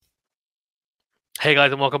Hey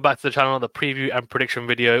guys, and welcome back to the channel. The preview and prediction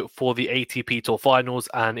video for the ATP Tour Finals,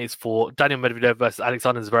 and it's for Daniel Medvedev versus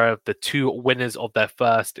Alexander Zverev, the two winners of their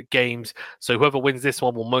first games. So whoever wins this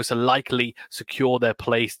one will most likely secure their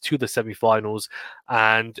place to the semi-finals.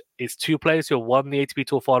 And it's two players who have won the ATP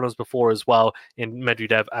Tour Finals before as well, in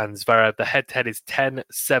Medvedev and Zverev. The head-to-head is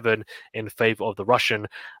 10-7 in favor of the Russian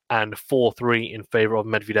and 4-3 in favor of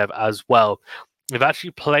Medvedev as well. They've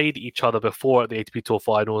actually played each other before at the ATP Tour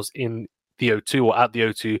Finals in the O2 or at the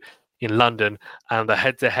O2 in London, and the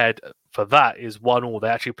head-to-head for that is 1-1. They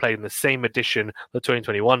actually played in the same edition, the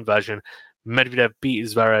 2021 version. Medvedev beat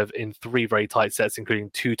Zverev in 3 very tight sets, including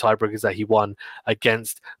 2 tiebreakers that he won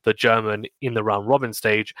against the German in the round-robin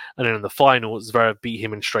stage, and then in the final, Zverev beat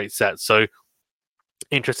him in straight sets. So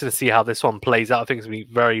interested to see how this one plays out. I think it's going to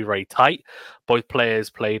be very, very tight. Both players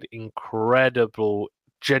played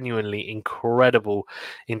genuinely incredible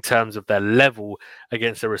in terms of their level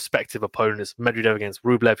against their respective opponents. Medvedev against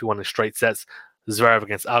Rublev, who won in straight sets. Zverev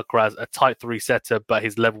against Alcaraz, a tight 3-setter, but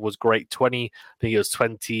his level was great. 20, I think it was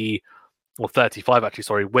 20 or 35 actually,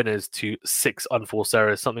 sorry, winners to 6 unforced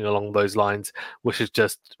errors, something along those lines, which is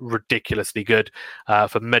just ridiculously good.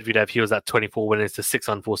 For Medvedev, he was at 24 winners to 6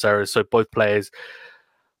 unforced errors, so both players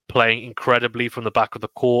playing incredibly from the back of the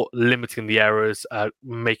court, limiting the errors,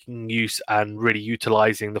 making use and really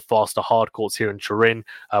utilizing the faster hard courts here in Turin,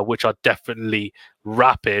 which are definitely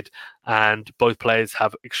rapid, and both players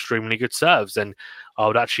have extremely good serves. And I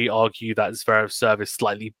would actually argue that Zverev's serve is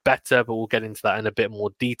slightly better, but we'll get into that in a bit more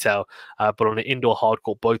detail. But on the indoor hard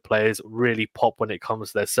court, both players really pop when it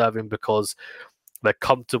comes to their serving because they're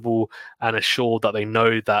comfortable and assured that they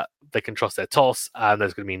know that they can trust their toss and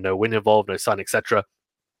there's going to be no win involved, no sign, etc.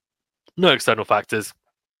 No external factors,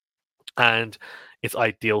 and it's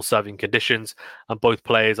ideal serving conditions, and both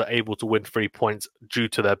players are able to win 3 points due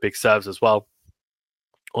to their big serves as well.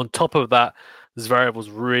 On top of that, Zverev was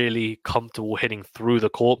really comfortable hitting through the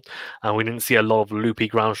court, and we didn't see a lot of loopy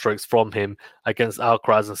ground strokes from him against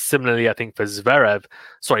Alcaraz. And similarly, I think for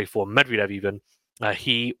Medvedev even,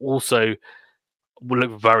 he also will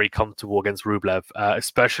look very comfortable against Rublev,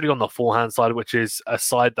 especially on the forehand side, which is a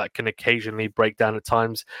side that can occasionally break down at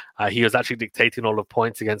times. He was actually dictating all of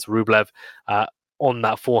points against Rublev on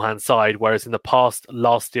that forehand side, whereas in the past,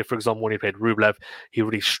 last year, for example, when he played Rublev, he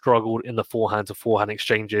really struggled in the forehand to forehand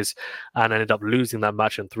exchanges and ended up losing that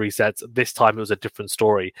match in 3 sets. This time, it was a different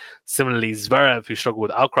story. Similarly, Zverev, who struggled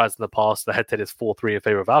with Alcaraz in the past, the head-to-head is 4-3 in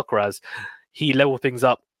favor of Alcaraz. He leveled things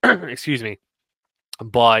up, excuse me,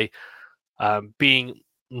 by being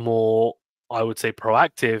more, I would say,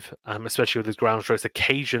 proactive, especially with his ground strokes,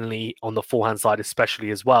 occasionally on the forehand side, especially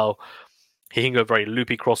as well. He can go very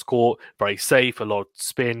loopy cross court, very safe, a lot of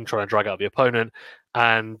spin, trying to drag out the opponent.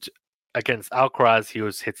 And against Alcaraz, he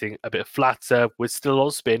was hitting a bit flatter with still a lot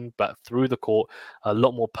of spin, but through the court, a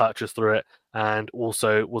lot more purchase through it, and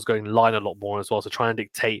also was going line a lot more as well. So trying to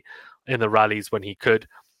dictate in the rallies when he could.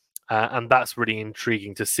 And that's really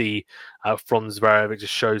intriguing to see from Zverev. It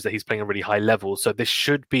just shows that he's playing a really high level. So this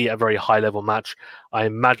should be a very high level match. I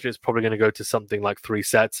imagine it's probably going to go to something like 3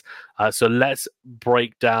 sets. So let's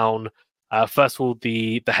break down, first of all,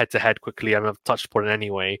 the head-to-head quickly. I've touched upon it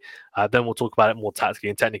anyway. Then we'll talk about it more tactically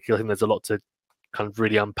and technically. I think there's a lot to kind of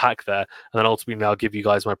really unpack there. And then ultimately I'll give you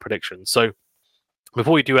guys my predictions. So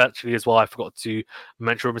before we do actually as well, I forgot to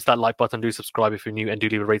mention, remember that like button, do subscribe if you're new, and do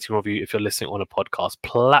leave a rating review if you're listening on a podcast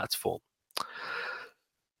platform.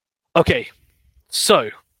 Okay, so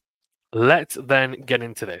let's then get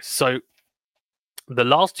into this. So the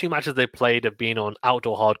last 2 matches they played have been on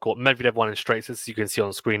outdoor hard court. Medvedev won in straight sets, as you can see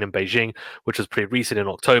on screen, in Beijing, which was pretty recent in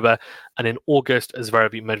October. And in August,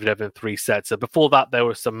 Zverev beat Medvedev in 3 sets. So before that, there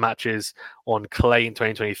were some matches on clay in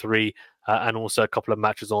 2023, and also a couple of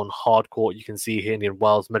matches on hard court. You can see here in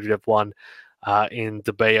Wales, Medvedev won in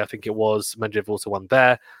Dubai, I think it was. Medvedev also won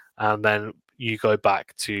there. And then you go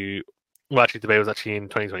back to, well, actually, Dubai was actually in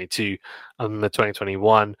 2022, and the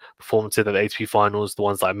 2021 performances at the ATP finals, the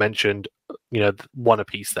ones that I mentioned, one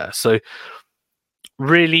apiece there. So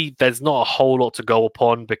really, there's not a whole lot to go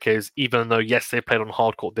upon because even though, yes, they played on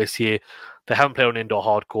hard court this year, they haven't played on indoor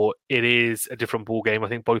hard court. It is a different ball game. I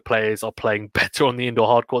think both players are playing better on the indoor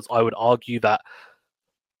hard courts. I would argue that,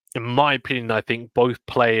 in my opinion, I think both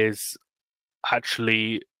players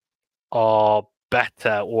actually are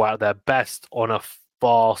better or at their best on a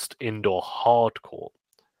fast indoor hard court.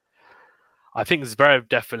 I think Zverev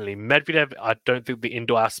definitely. Medvedev, I don't think the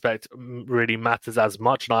indoor aspect really matters as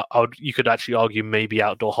much. And you could actually argue maybe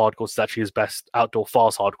outdoor hard courts is actually his best, outdoor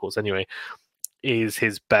fast hard courts anyway, is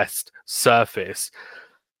his best surface.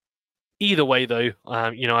 Either way, though,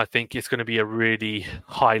 I think it's going to be a really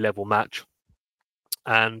high level match.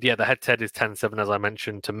 And yeah, the head-to-head is 10-7, as I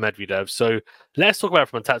mentioned, to Medvedev. So let's talk about it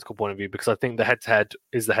from a tactical point of view, because I think the head-to-head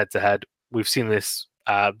is the head-to-head. We've seen this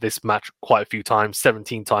this match quite a few times,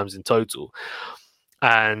 17 times in total.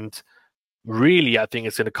 And really, I think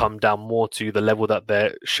it's going to come down more to the level that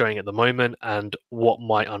they're showing at the moment and what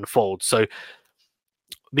might unfold. So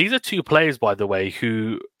these are two players, by the way,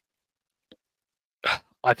 who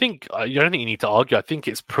I think I don't think you need to argue. I think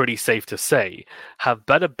it's pretty safe to say have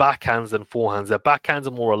better backhands than forehands. Their backhands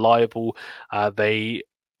are more reliable.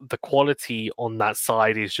 The quality on that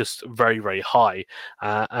side is just very, very high,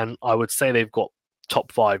 and I would say they've got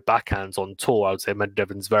top 5 backhands on tour. I would say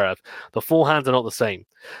Medvedev and Zverev. The forehands are not the same.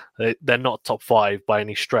 They're not top 5 by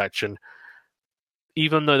any stretch, and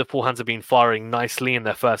even though the forehands have been firing nicely in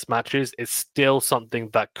their first matches, it's still something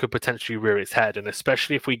that could potentially rear its head. And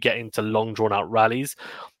especially if we get into long drawn out rallies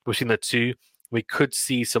between the two, we could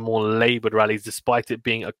see some more laboured rallies, despite it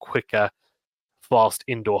being a quicker,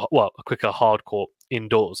 a quicker hard court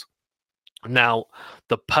indoors. Now,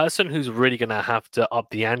 the person who's really going to have to up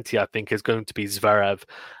the ante, I think, is going to be Zverev,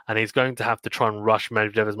 and he's going to have to try and rush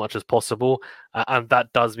Medvedev as much as possible, and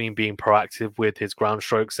that does mean being proactive with his ground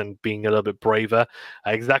strokes and being a little bit braver,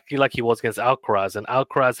 exactly like he was against Alcaraz. And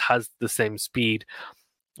Alcaraz has the same speed.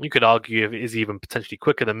 You could argue if it is even potentially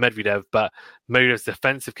quicker than Medvedev, but Medvedev's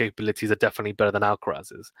defensive capabilities are definitely better than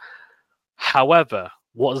Alcaraz's. However,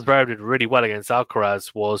 what Zverev did really well against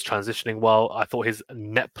Alcaraz was transitioning well. I thought his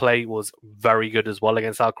net play was very good as well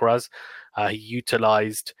against Alcaraz. He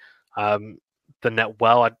utilized the net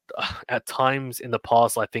well. At times in the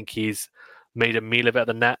past, I think he's made a meal of it at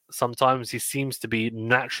the net. Sometimes he seems to be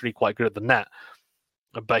naturally quite good at the net,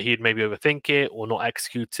 but he'd maybe overthink it or not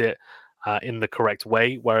execute it in the correct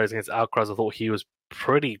way. Whereas against Alcaraz, I thought he was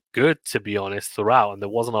pretty good, to be honest, throughout, and there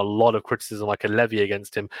wasn't a lot of criticism like a levy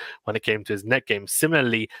against him when it came to his net game.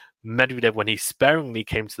 Similarly, Medvedev, when he sparingly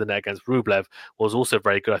came to the net against Rublev, was also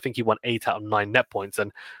very good. I think he won 8 out of 9 net points, and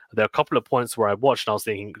there are a couple of points where I watched and I was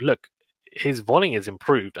thinking, look, his volleying is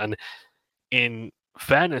improved, and in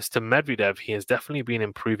fairness to Medvedev, he has definitely been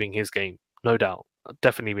improving his game, no doubt,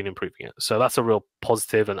 definitely been improving it. So that's a real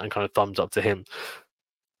positive and kind of thumbs up to him.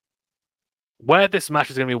 Where this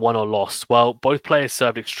match is going to be won or lost, well, both players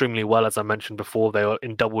served extremely well, as I mentioned before. They were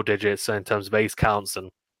in double digits in terms of ace counts,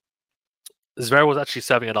 and Zverev was actually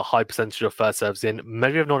serving at a high percentage of first serves in.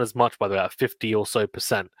 Medvedev not as much, by the way, at 50 or so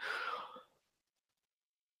percent.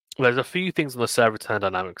 There's a few things on the serve return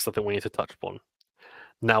dynamics I think we need to touch upon.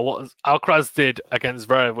 Now, what Alcaraz did against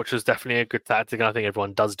Zverev, which was definitely a good tactic, and I think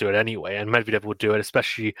everyone does do it anyway, and Medvedev will do it,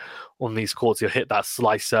 especially on these courts. He'll hit that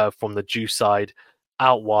slice serve from the deuce side,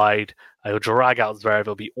 out wide. He'll drag out Zverev.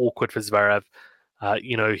 It'll be awkward for Zverev.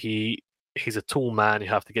 He's a tall man. You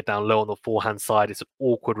have to get down low on the forehand side. It's an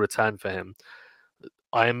awkward return for him.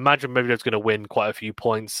 I imagine Medvedev's going to win quite a few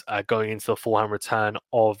points going into the forehand return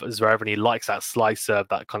of Zverev, and he likes that slice serve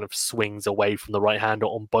that kind of swings away from the right hander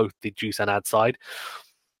on both the deuce and ad side.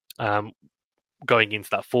 Going into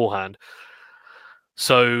that forehand.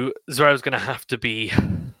 So Zverev's going to have to be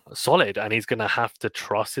solid, and he's going to have to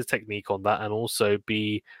trust his technique on that, and also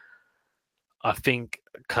be, I think,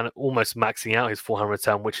 kind of almost maxing out his forehand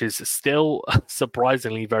return, which is still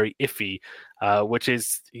surprisingly very iffy, which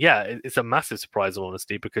is, it's a massive surprise in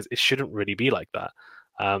honesty, because it shouldn't really be like that.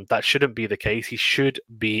 That shouldn't be the case. He should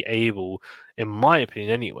be able, in my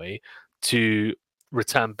opinion anyway, to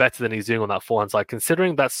return better than he's doing on that forehand side,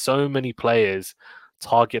 considering that so many players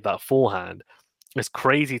target that forehand. It's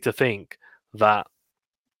crazy to think that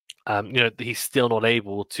he's still not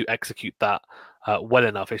able to execute that well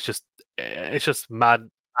enough. It's just mad.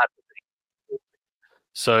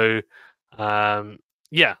 So I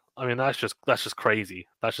mean, that's just crazy.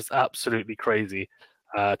 That's just absolutely crazy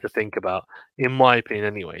to think about, in my opinion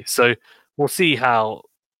anyway. So we'll see how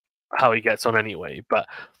he gets on anyway. But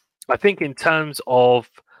I think in terms of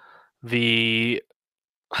the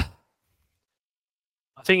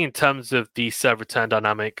serve return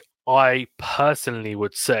dynamic, I personally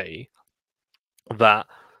would say that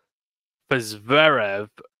for Zverev,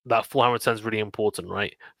 that forehand return is really important,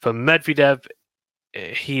 right? For Medvedev,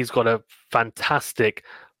 he's got a fantastic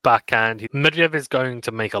backhand. Medvedev is going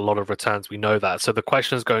to make a lot of returns. We know that. So the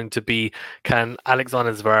question is going to be, can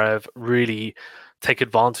Alexander Zverev really take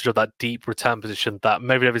advantage of that deep return position that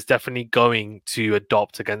Medvedev is definitely going to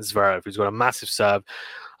adopt against Zverev, who's got a massive serve?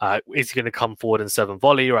 Is he going to come forward and serve and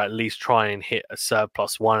volley, or at least try and hit a serve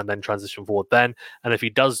 +1 and then transition forward then? And if he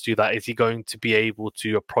does do that, is he going to be able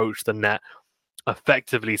to approach the net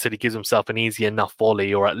effectively so that he gives himself an easy enough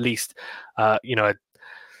volley, or at least,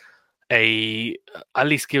 at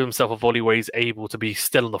least give himself a volley where he's able to be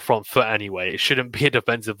still on the front foot anyway. It shouldn't be a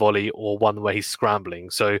defensive volley or one where he's scrambling.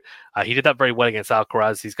 So he did that very well against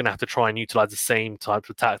Alcaraz. He's going to have to try and utilize the same type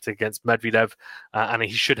of tactic against Medvedev, and he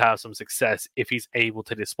should have some success if he's able to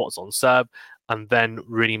hit his spots on serve and then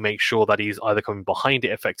really make sure that he's either coming behind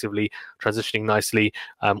it effectively, transitioning nicely,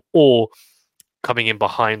 or coming in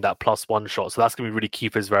behind that +1 shot. So that's going to be really key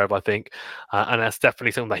for Zverev, I think. And that's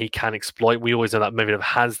definitely something that he can exploit. We always know that Medvedev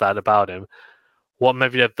has that about him. What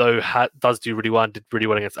Medvedev, though, does do really well and did really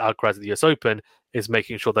well against Alcaraz at the US Open is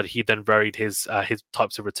making sure that he then varied his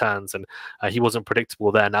types of returns, and he wasn't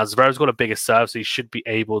predictable there. Now, Zverev's got a bigger serve, so he should be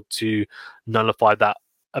able to nullify that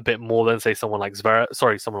a bit more than, say, someone like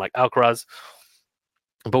Alcaraz.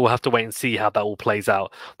 But we'll have to wait and see how that all plays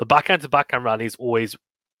out. The backhand-to-backhand rallies always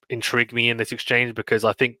intrigue me in this exchange because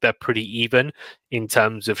I think they're pretty even in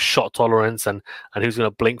terms of shot tolerance and who's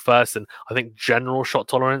going to blink first. And I think general shot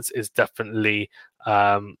tolerance is definitely,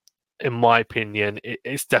 in my opinion,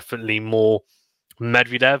 it's definitely more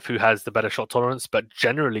Medvedev who has the better shot tolerance. But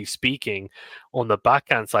generally speaking, on the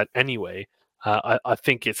backhand side anyway, I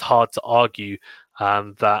think it's hard to argue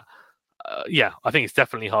that. I think it's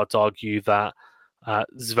definitely hard to argue that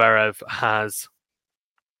Zverev has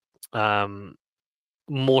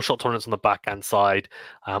more shot tolerance on the backhand side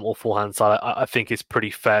or forehand side. I think it's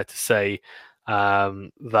pretty fair to say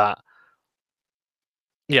that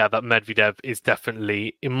Medvedev is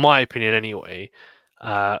definitely, in my opinion anyway,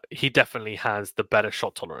 he definitely has the better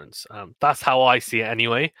shot tolerance. That's how I see it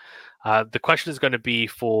anyway. The question is going to be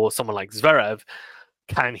for someone like Zverev,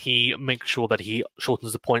 can he make sure that he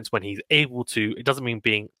shortens the points when he's able to? It doesn't mean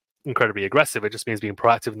being incredibly aggressive. It just means being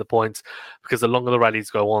proactive in the points, because the longer the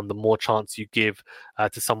rallies go on, the more chance you give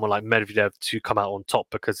to someone like Medvedev to come out on top,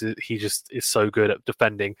 because he just is so good at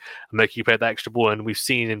defending and making you play that extra ball. And we've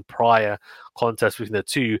seen in prior contests between the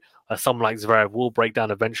two, someone like Zverev will break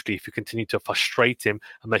down eventually if you continue to frustrate him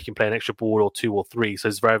and make him play an extra ball or two or three. So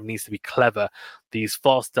Zverev needs to be clever. These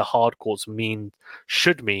faster hard courts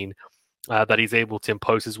should mean that he's able to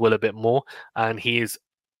impose his will a bit more, and he is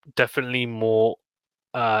definitely more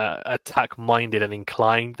attack-minded and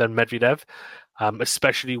inclined than Medvedev,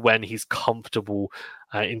 especially when he's comfortable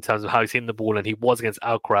in terms of how he's hitting the ball, and he was against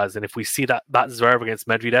Alcaraz. And if we see that Zverev against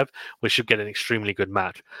Medvedev, we should get an extremely good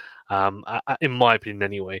match, in my opinion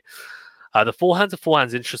anyway. The forehand to forehand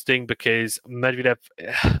is interesting because Medvedev,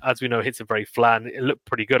 as we know, hits it very flat. It looked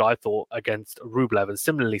pretty good, I thought, against Rublev, and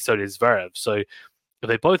similarly so did Zverev. So if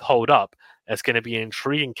they both hold up, it's going to be an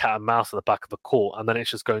intriguing cat and mouse at the back of the court. And then it's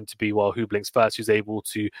just going to be, well, who blinks first, who's able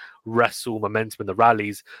to wrestle momentum in the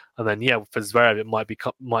rallies. And then, for Zverev, it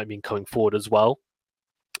might mean coming forward as well.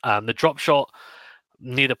 The drop shot,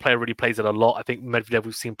 neither player really plays it a lot. I think Medvedev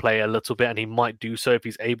we've seen play a little bit, and he might do so if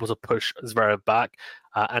he's able to push Zverev back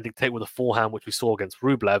and dictate with a forehand, which we saw against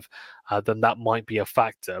Rublev. Then that might be a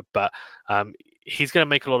factor. But he's going to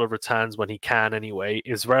make a lot of returns when he can anyway.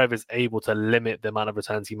 Zverev is able to limit the amount of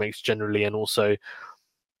returns he makes generally, and also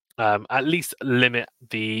at least limit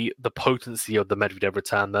the potency of the Medvedev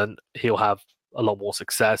return. Then he'll have a lot more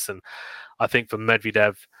success. And I think for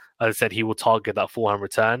Medvedev, as I said, he will target that forehand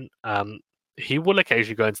return. He will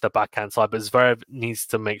occasionally go into the backhand side, but Zverev needs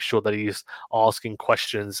to make sure that he's asking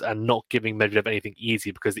questions and not giving Medvedev anything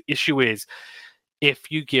easy, because the issue is,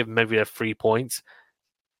 if you give Medvedev 3 points,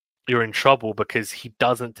 you're in trouble, because he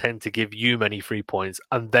doesn't tend to give you many 3 points,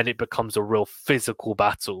 and then it becomes a real physical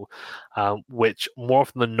battle, which more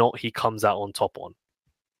often than not he comes out on top on.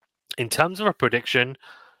 In terms of a prediction,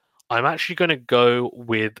 I'm actually going to go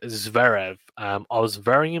with Zverev. I was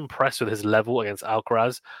very impressed with his level against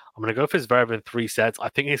Alcaraz. I'm going to go for Zverev in 3 sets. I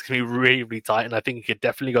think it's going to be really, really tight, and I think it could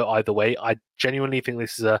definitely go either way. I genuinely think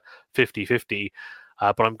this is a 50-50,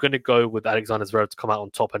 but I'm going to go with Alexander Zverev to come out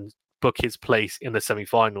on top and book his place in the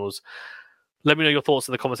semifinals. Let me know your thoughts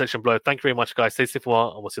in the comment section below. Thank you very much, guys. Stay safe for a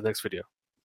while, and we'll see you in the next video.